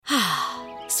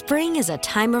Spring is a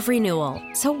time of renewal,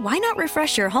 so why not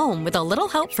refresh your home with a little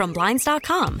help from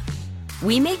Blinds.com?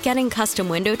 We make getting custom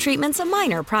window treatments a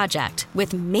minor project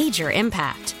with major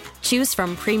impact. Choose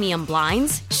from premium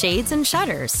blinds, shades, and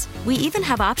shutters. We even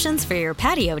have options for your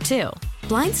patio, too.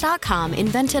 Blinds.com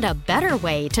invented a better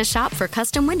way to shop for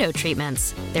custom window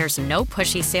treatments. There's no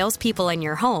pushy salespeople in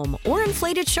your home or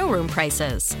inflated showroom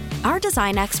prices. Our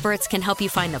design experts can help you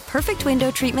find the perfect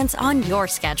window treatments on your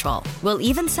schedule. We'll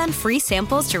even send free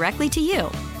samples directly to you.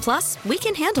 Plus, we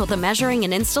can handle the measuring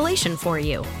and installation for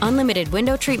you. Unlimited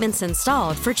window treatments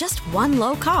installed for just one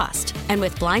low cost. And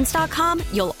with Blinds.com,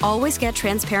 you'll always get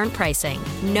transparent pricing.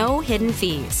 No hidden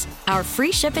fees. Our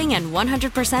free shipping and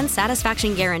 100%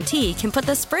 satisfaction guarantee can put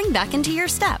the spring back into your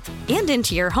step and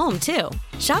into your home, too.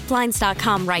 Shop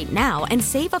Blinds.com right now and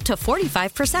save up to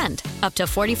 45%. Up to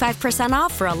 45%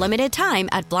 off for a limited time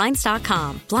at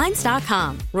Blinds.com.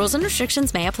 Blinds.com. Rules and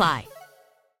restrictions may apply.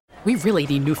 We really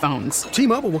need new phones.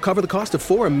 T-Mobile will cover the cost of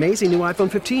 4 amazing new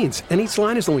iPhone 15s, and each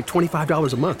line is only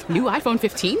 $25 a month. New iPhone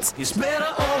 15s? It's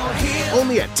better over here.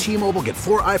 Only at T-Mobile, get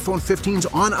 4 iPhone 15s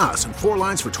on us and 4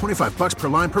 lines for $25 per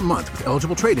line per month with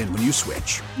eligible trade-in when you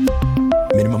switch.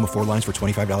 Minimum of 4 lines for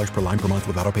 $25 per line per month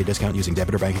with autopay discount using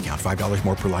debit or bank account. $5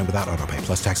 more per line without autopay,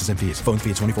 plus taxes and fees. Phone fee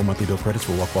at 24 monthly bill credits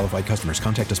for well-qualified customers.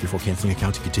 Contact us before canceling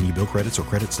account to continue bill credits or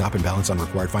credit stop and balance on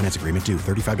required finance agreement due.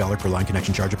 $35 per line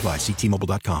connection charge applies. See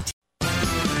T-Mobile.com.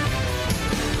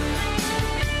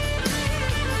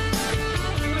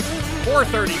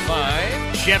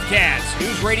 4:35, Jeff Katz,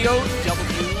 News Radio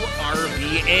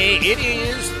WRVA. It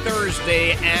is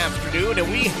Thursday afternoon,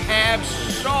 and we have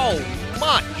so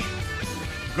much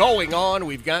going on.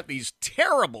 We've got these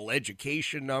terrible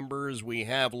education numbers. We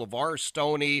have LeVar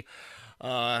Stoney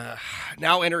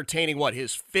now entertaining,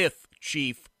 his 5th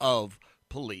chief of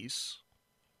police.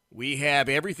 We have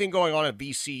everything going on at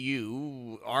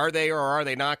VCU. Are they or are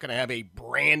they not going to have a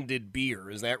branded beer?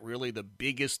 Is that really the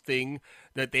biggest thing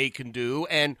that they can do?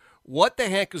 And what the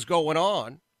heck is going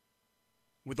on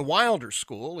with the Wilder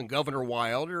School and Governor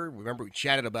Wilder? Remember, we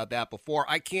chatted about that before.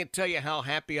 I can't tell you how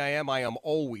happy I am. I am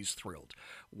always thrilled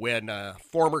when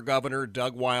former Governor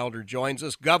Doug Wilder joins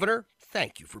us. Governor,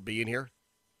 thank you for being here.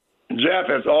 Jeff,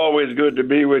 it's always good to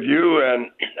be with you, and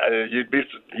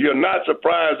you're not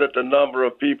surprised at the number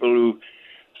of people who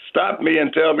stop me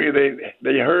and tell me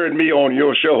they heard me on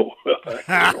your show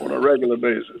on a regular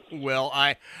basis. Well,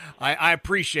 I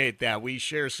appreciate that. We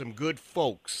share some good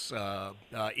folks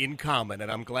in common, and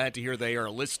I'm glad to hear they are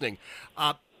listening.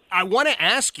 I want to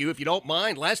ask you, if you don't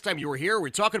mind, last time you were here, we were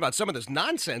talking about some of this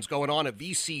nonsense going on at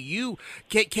VCU.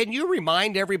 Can you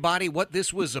remind everybody what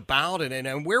this was about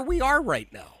and where we are right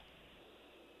now?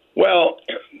 Well,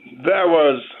 there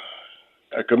was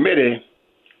a committee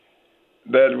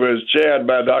that was chaired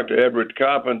by Dr. Edward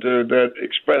Carpenter that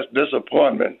expressed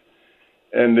disappointment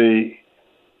in the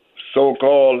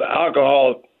so-called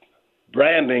alcohol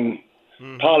branding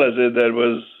policy that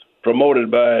was promoted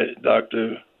by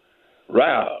Dr.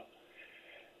 Rao.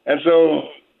 And so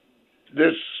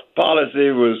this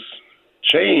policy was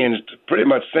changed pretty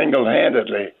much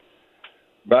single-handedly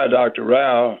by Dr.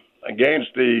 Rao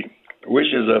against the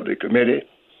wishes of the committee.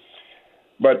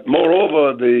 But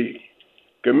moreover, the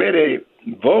committee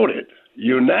voted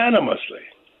unanimously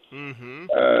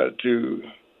to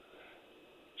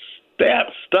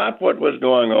stop what was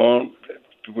going on.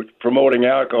 Promoting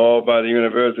alcohol by the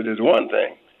university is one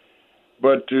thing,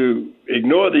 but to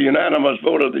ignore the unanimous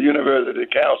vote of the University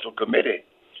Council Committee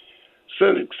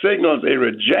signals a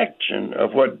rejection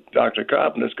of what Dr.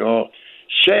 Carpenter called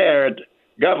shared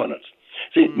governance.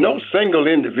 See, no single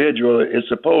individual is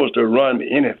supposed to run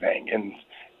anything in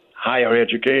higher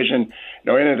education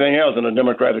nor anything else in a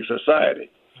democratic society.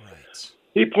 Right.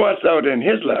 He points out in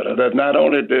his letter that not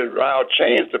only did Rao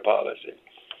change the policy,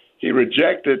 he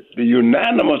rejected the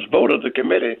unanimous vote of the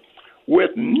committee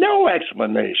with no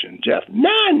explanation, Jeff,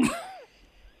 none,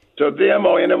 to them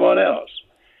or anyone else.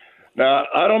 Now,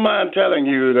 I don't mind telling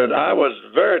you that I was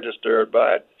very disturbed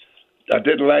by it. I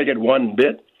didn't like it one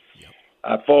bit.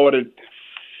 I forwarded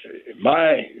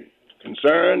my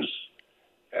concerns,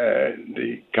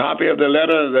 the copy of the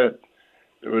letter that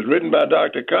was written by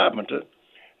Dr. Carpenter,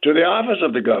 to the office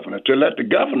of the governor, to let the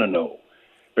governor know.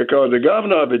 Because the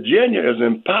governor of Virginia is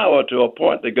empowered to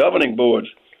appoint the governing boards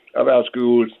of our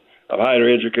schools of higher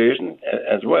education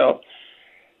as well.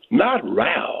 Not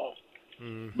Rao.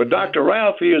 But Dr.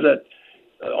 Rao feels that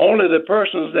only the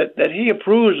persons that he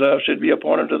approves of should be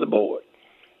appointed to the board.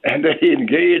 And that he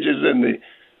engages in the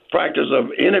practice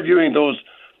of interviewing those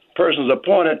persons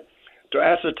appointed to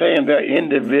ascertain their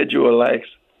individual likes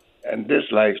and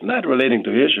dislikes, not relating to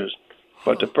issues,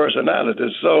 but to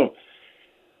personalities. So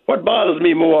What bothers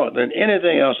me more than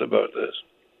anything else about this,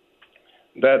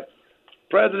 that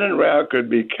President Rao could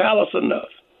be callous enough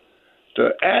to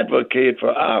advocate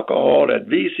for alcohol at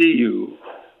VCU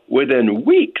within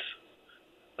weeks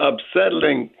of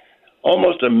settling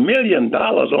almost $1 million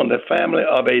on the family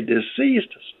of a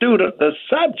deceased student, the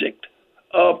subject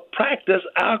of practice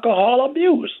alcohol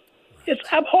abuse.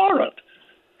 It's abhorrent.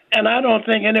 And I don't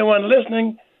think anyone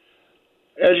listening,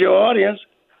 as your audience,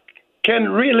 can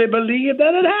really believe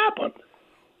that it happened.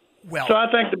 Well, so I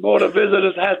think the Board of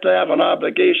Visitors has to have an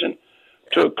obligation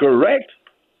to correct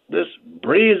this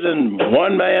brazen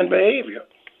one-man behavior.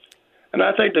 And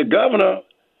I think the governor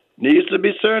needs to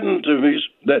be certain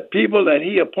that people that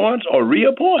he appoints or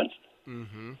reappoints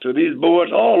to these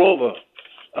boards all over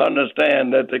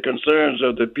understand that the concerns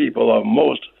of the people are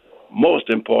most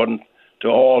important to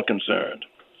all concerned.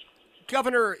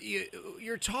 Governor,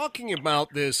 you're talking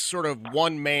about this sort of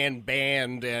one-man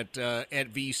band at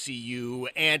VCU,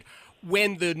 and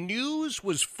when the news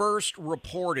was first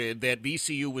reported that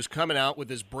VCU was coming out with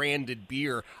this branded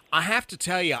beer, I have to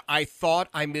tell you, I thought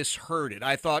I misheard it.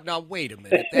 I thought, now, wait a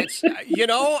minute. That's,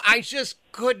 I just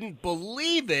couldn't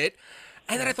believe it.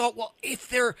 And then I thought, well, if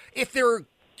they're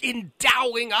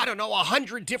endowing,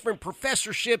 100 different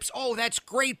professorships, oh, that's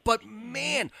great. But,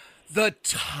 man, the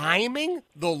timing,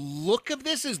 the look of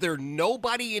this, is there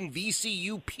nobody in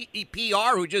VCU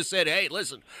PR who just said, hey,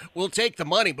 listen, we'll take the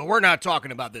money, but we're not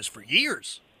talking about this for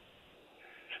years?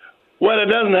 Well, it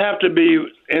doesn't have to be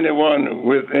anyone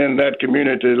within that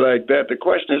community like that. The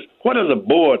question is, what is a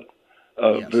board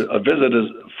of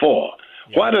visitors for?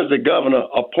 Yeah. Why does the governor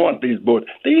appoint these boards?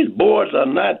 These boards are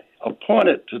not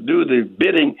appointed to do the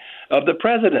bidding of the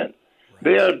president. Right.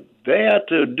 They are there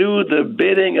to do the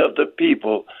bidding of the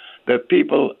people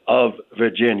of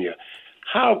Virginia.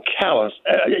 How callous.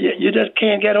 You just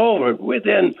can't get over it.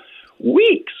 Within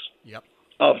weeks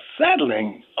of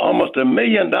settling almost $1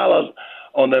 million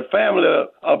on the family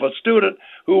of a student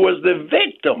who was the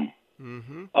victim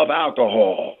of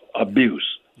alcohol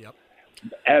abuse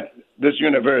at this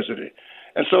university.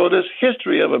 And so this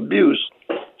history of abuse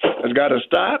has got to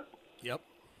stop.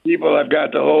 People have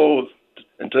got to hold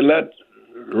and to let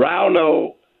Rao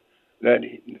know that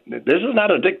this is not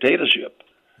a dictatorship.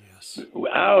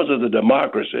 Ours is a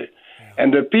democracy.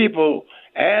 And the people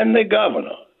and the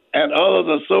governor and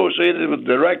others associated with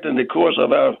directing the course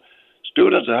of our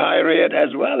students in higher ed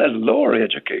as well as lower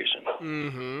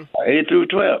education, 8 through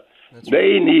 12,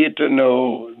 they need to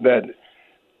know that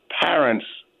parents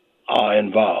are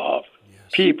involved,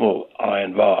 people are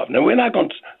involved. Now, we're not going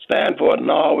to stand for it.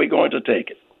 No, we're going to take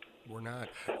it. We're not.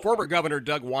 Former Governor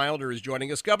Doug Wilder is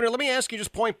joining us. Governor, let me ask you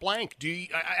just point blank.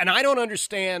 And I don't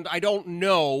understand, I don't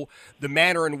know the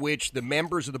manner in which the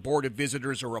members of the Board of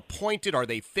Visitors are appointed. Are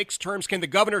they fixed terms? Can the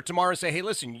governor tomorrow say, hey,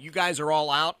 listen, you guys are all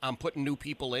out, I'm putting new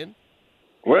people in?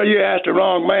 Well, you asked the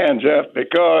wrong man, Jeff,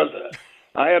 because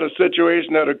I had a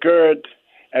situation that occurred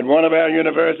at one of our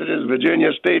universities, Virginia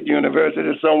State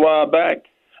University, some while back.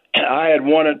 I had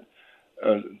wanted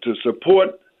to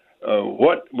support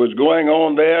what was going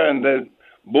on there, and the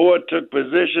board took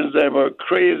positions that were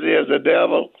crazy as the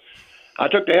devil. I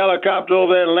took the helicopter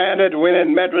over there and landed, went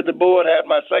and met with the board, had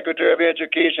my Secretary of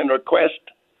Education request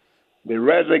the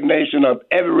resignation of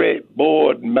every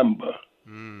board member.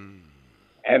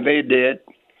 And they did.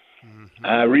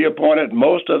 I reappointed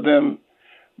most of them,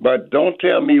 but don't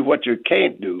tell me what you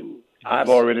can't do. I've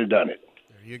already done it.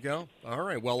 There you go. All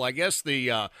right. Well, I guess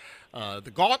the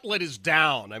gauntlet is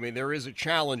down. I mean, there is a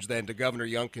challenge then to Governor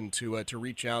Youngkin to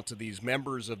reach out to these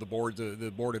members of the board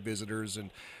of visitors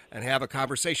and have a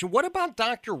conversation. What about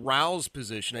Dr. Rao's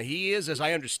position? Now, he is, as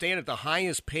I understand it, the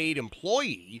highest paid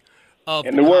employee of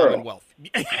the Commonwealth.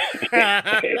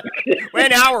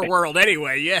 In our world,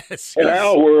 anyway, yes. In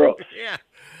our world. Yeah.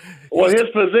 Well, his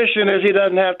position is he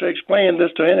doesn't have to explain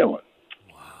this to anyone.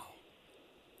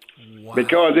 Wow.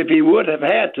 Because if he would have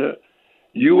had to,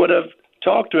 you would have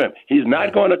talked to him. He's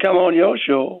not going to come on your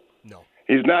show. No.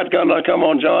 He's not going to come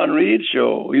on John Reed's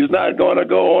show. He's not going to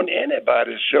go on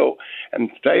anybody's show.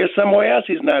 And tell you somewhere else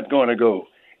he's not going to go,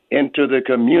 into the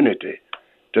community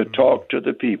to talk to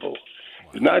the people.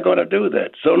 He's not going to do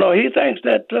that. So, no, he thinks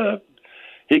that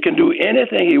he can do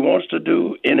anything he wants to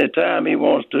do anytime he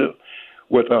wants to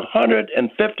with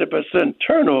 150%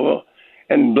 turnover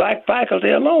in black faculty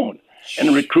alone.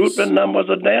 And recruitment numbers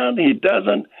are down. He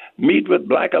doesn't meet with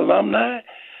black alumni.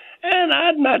 And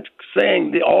I'm not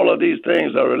saying all of these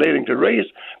things are relating to race,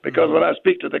 because when I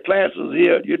speak to the classes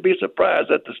here, you'd be surprised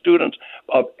that the students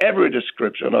of every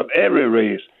description, of every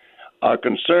race, are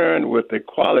concerned with the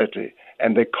quality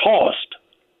and the cost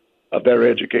of their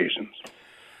educations.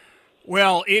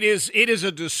 Well, it is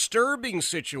a disturbing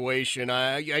situation,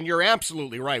 and you're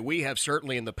absolutely right. We have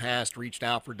certainly in the past reached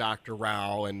out for Dr.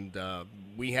 Rao, and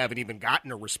we haven't even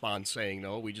gotten a response saying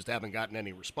no. We just haven't gotten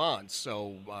any response.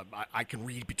 So I can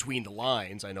read between the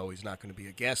lines. I know he's not going to be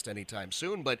a guest anytime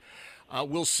soon, but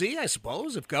we'll see, I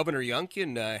suppose, if Governor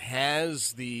Youngkin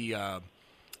has the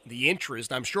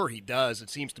interest. I'm sure he does. It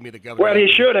seems to me the governor. Well, he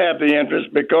should have the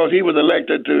interest because he was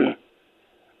elected to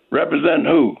represent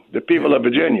who? The people of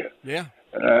Virginia. Yeah.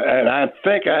 And I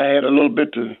think I had a little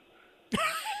bit to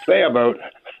say about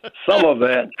some of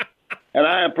that. And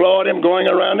I applaud him going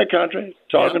around the country,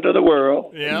 talking to the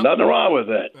world. Yeah. Nothing wrong with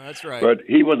that. That's right. But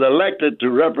he was elected to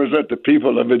represent the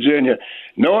people of Virginia,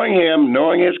 knowing him,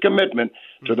 knowing his commitment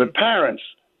to the parents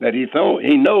that he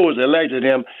knows elected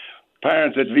him.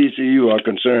 Parents at VCU are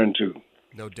concerned too.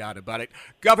 No doubt about it.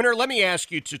 Governor, let me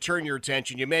ask you to turn your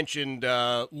attention. You mentioned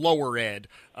lower ed,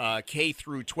 K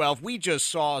through 12. We just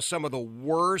saw some of the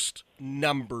worst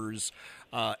numbers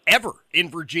ever in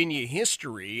Virginia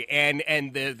history, and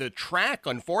the track,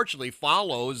 unfortunately,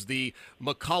 follows the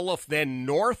McAuliffe, then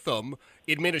Northam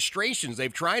administrations.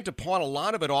 They've tried to pawn a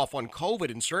lot of it off on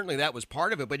COVID, and certainly that was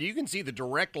part of it, but you can see the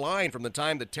direct line from the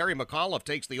time that Terry McAuliffe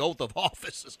takes the oath of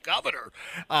office as governor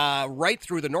right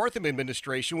through the Northam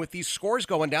administration with these scores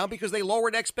going down because they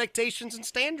lowered expectations and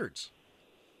standards.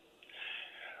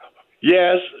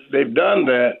 Yes, they've done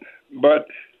that, but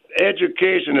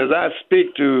education, as I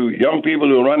speak to young people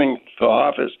who are running for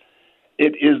office,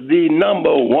 it is the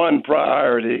number one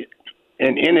priority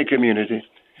in any community,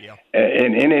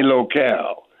 in any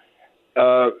locale.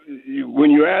 When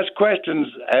you ask questions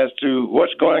as to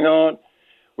what's going on,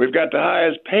 we've got the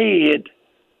highest paid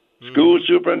school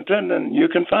superintendent you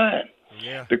can find.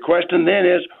 Yeah. The question then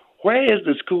is, where is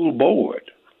the school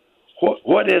board?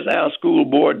 What is our school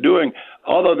board doing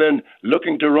other than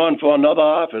looking to run for another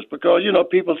office? Because,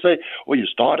 people say, well, you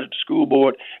start at the school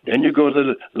board, then you go to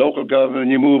the local government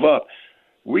and you move up.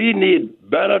 We need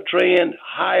better trained,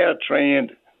 higher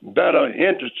trained, better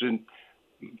interested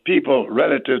people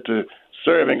relative to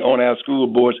serving on our school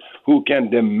boards who can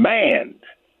demand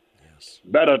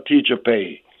better teacher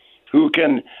pay, who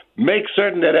can make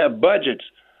certain that our budgets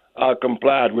are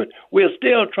complied with. We're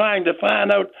still trying to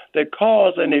find out the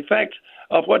cause and effect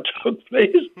of what took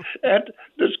place at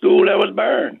the school that was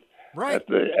burned. Right. At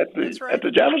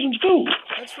the Jefferson School.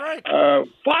 That's right.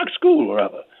 Fox School,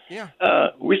 rather. Yeah.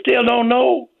 We still don't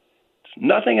know.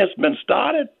 Nothing has been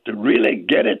started to really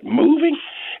get it moving,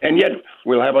 and yet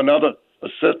we'll have another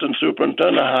assistant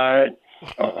superintendent hired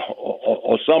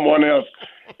or someone else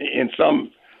in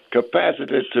some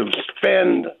capacity to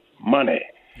spend money.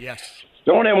 Yes.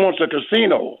 Stoney wants a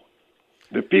casino.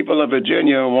 The people of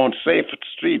Virginia want safe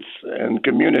streets and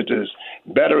communities,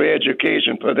 better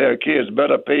education for their kids,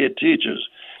 better paid teachers.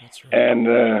 That's right.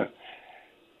 And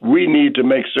we need to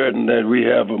make certain that we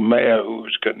have a mayor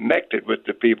who's connected with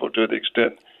the people to the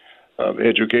extent of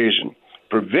education,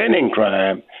 preventing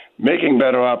crime, making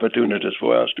better opportunities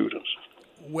for our students.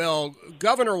 Well,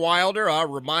 Governor Wilder, I'll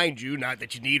remind you, not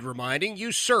that you need reminding,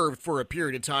 you served for a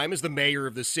period of time as the mayor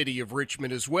of the city of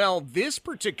Richmond as well. This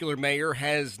particular mayor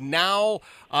has now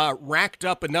racked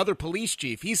up another police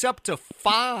chief. He's up to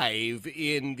 5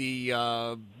 in the,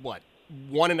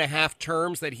 1.5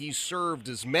 terms that he's served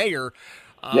as mayor.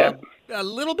 Yep. A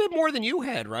little bit more than you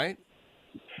had, right?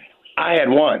 I had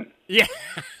one. Yeah.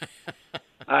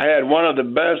 I had one of the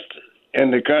best in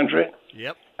the country.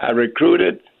 Yep. I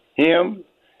recruited him.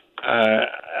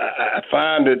 I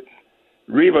find that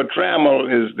Reva Trammell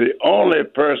is the only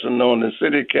person on the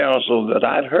city council that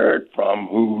I've heard from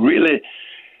who really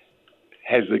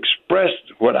has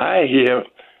expressed what I hear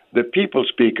the people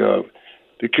speak of,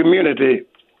 the community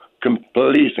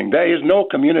policing. There is no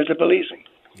community policing.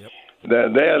 Yep.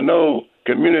 There's no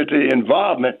community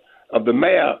involvement of the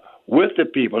mayor with the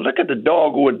people. Look at the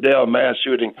Dogwood Dell mass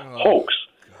shooting hoax.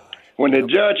 God. When the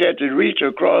judge had to reach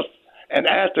across and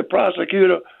ask the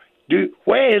prosecutor,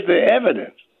 where is the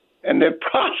evidence? And the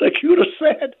prosecutor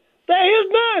said, there is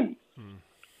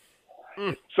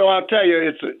none. So I'll tell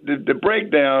you, the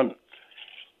breakdown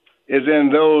is in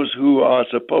those who are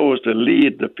supposed to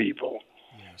lead the people.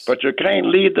 Yes. But you can't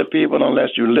lead the people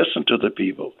unless you listen to the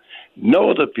people,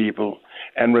 know the people,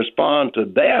 and respond to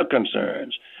their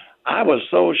concerns. I was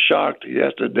so shocked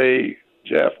yesterday,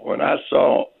 Jeff, when I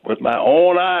saw with my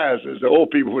own eyes, as the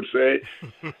old people would say,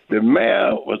 the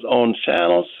mayor was on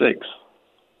Channel 6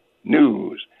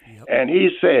 News, and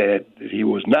he said that he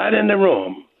was not in the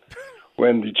room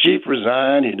when the chief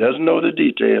resigned. He doesn't know the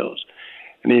details.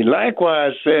 And he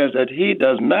likewise says that he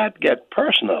does not get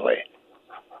personally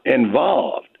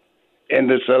involved in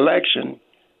the selection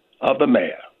of the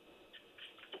mayor.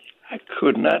 I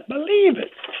could not believe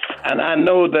it. And I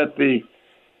know that the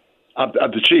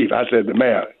chief, I said the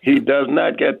mayor, he does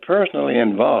not get personally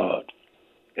involved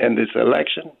in the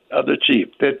selection of the chief.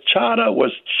 The charter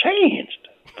was changed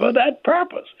for that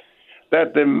purpose,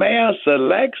 that the mayor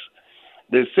selects,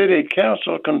 the city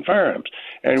council confirms.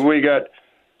 And we got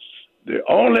the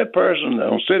only person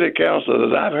on city council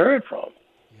that I've heard from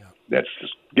that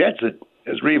gets it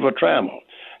is Reva Trammell.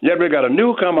 Yet we got a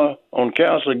newcomer on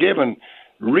council giving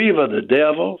Reva the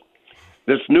devil.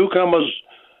 This newcomer's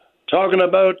talking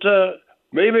about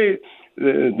maybe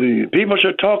the people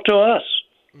should talk to us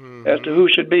as to who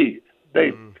should be.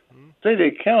 They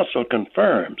city council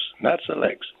confirms, not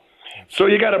selects. So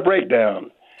you got a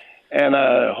breakdown, and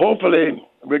hopefully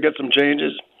we'll get some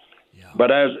changes. Yeah.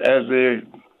 But as the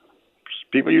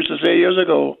people used to say years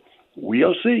ago,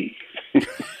 we'll see.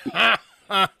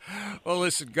 Well,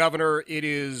 listen, Governor, it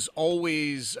is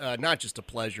always not just a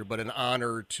pleasure, but an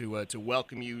honor to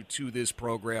welcome you to this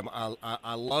program.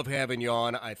 I love having you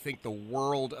on. I think the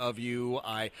world of you.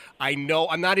 I know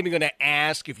I'm not even going to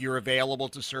ask if you're available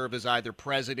to serve as either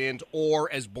president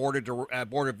or as Board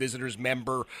of Visitors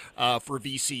member for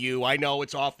VCU. I know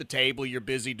it's off the table. You're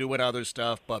busy doing other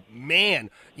stuff, but man,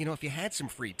 if you had some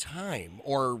free time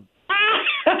or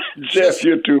Jeff,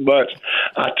 you're too much.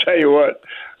 I tell you what,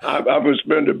 I'm going to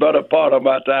spend the better part of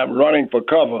my time running for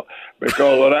cover,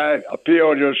 because when I appear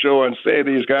on your show and say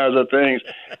these kinds of things,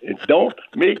 it don't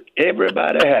make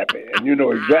everybody happy. And you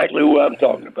know exactly who I'm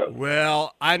talking about.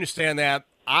 Well, I understand that.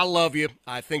 I love you.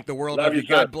 I think the world of you.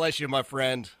 God bless you, my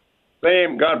friend.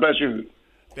 Same. God bless you.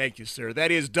 Thank you, sir.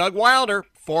 That is Doug Wilder,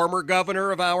 former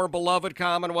governor of our beloved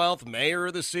Commonwealth, mayor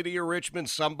of the city of Richmond,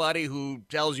 somebody who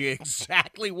tells you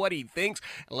exactly what he thinks.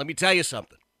 And let me tell you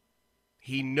something.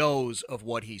 He knows of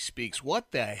what he speaks.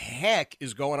 What the heck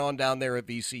is going on down there at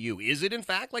VCU? Is it, in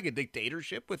fact, like a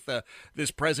dictatorship with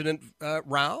this President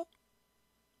Rao?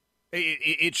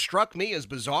 It struck me as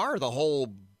bizarre, the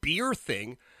whole beer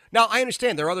thing. Now, I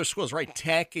understand there are other schools, right?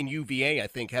 Tech and UVA, I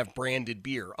think, have branded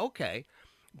beer. Okay.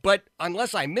 But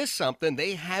unless I missed something,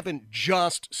 they haven't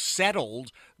just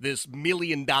settled this $1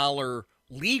 million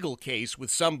legal case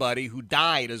with somebody who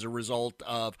died as a result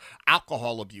of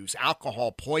alcohol abuse,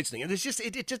 alcohol poisoning. And it just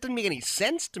didn't make any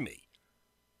sense to me.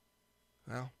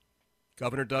 Well,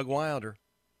 Governor Doug Wilder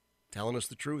telling us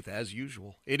the truth as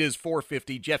usual. It is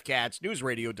 4:50. Jeff Katz, News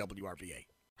Radio WRVA.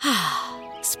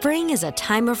 Spring is a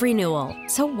time of renewal,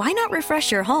 so why not refresh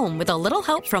your home with a little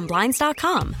help from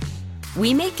Blinds.com?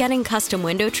 We make getting custom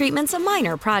window treatments a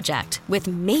minor project with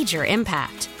major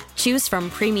impact. Choose from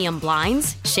premium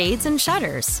blinds, shades, and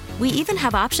shutters. We even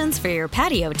have options for your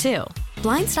patio, too.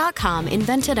 Blinds.com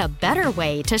invented a better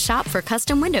way to shop for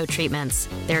custom window treatments.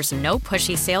 There's no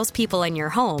pushy salespeople in your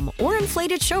home or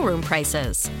inflated showroom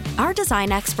prices. Our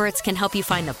design experts can help you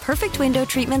find the perfect window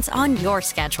treatments on your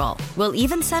schedule. We'll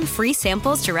even send free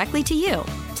samples directly to you.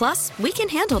 Plus, we can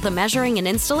handle the measuring and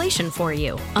installation for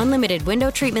you. Unlimited window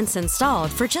treatments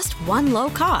installed for just one low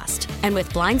cost. And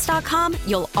with Blinds.com,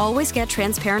 you'll always get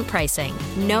transparent pricing.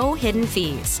 No hidden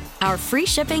fees. Our free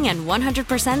shipping and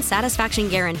 100% satisfaction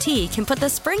guarantee can put the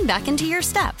spring back into your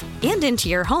step and into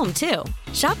your home, too.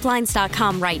 Shop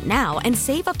Blinds.com right now and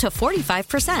save up to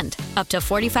 45%. Up to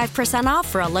 45% off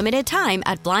for a limited time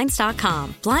at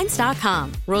Blinds.com.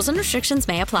 Blinds.com. Rules and restrictions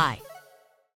may apply.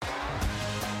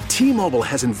 T-Mobile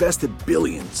has invested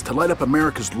billions to light up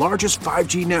America's largest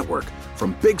 5G network,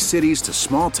 from big cities to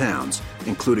small towns,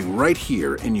 including right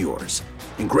here in yours.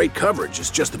 And great coverage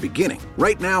is just the beginning.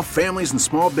 Right now, families and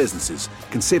small businesses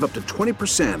can save up to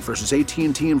 20% versus AT&T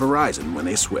and Verizon when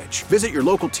they switch. Visit your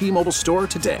local T-Mobile store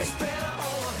today.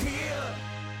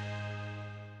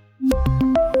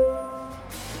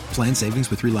 Plan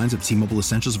savings with 3 lines of T-Mobile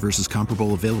Essentials versus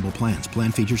comparable available plans.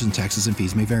 Plan features and taxes and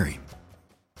fees may vary.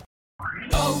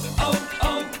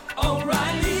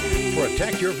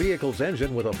 Protect your vehicle's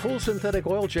engine with a full synthetic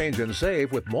oil change and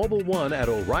save with Mobil 1 at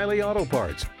O'Reilly Auto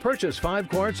Parts. Purchase 5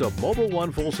 quarts of Mobil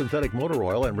 1 full synthetic motor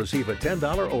oil and receive a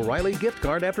 $10 O'Reilly gift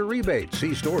card after rebate.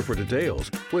 See store for details.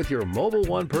 With your Mobil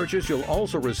 1 purchase, you'll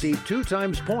also receive 2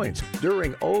 times points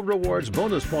during O Rewards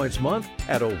Bonus Points Month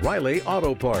at O'Reilly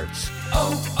Auto Parts.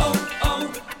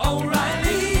 O'Reilly.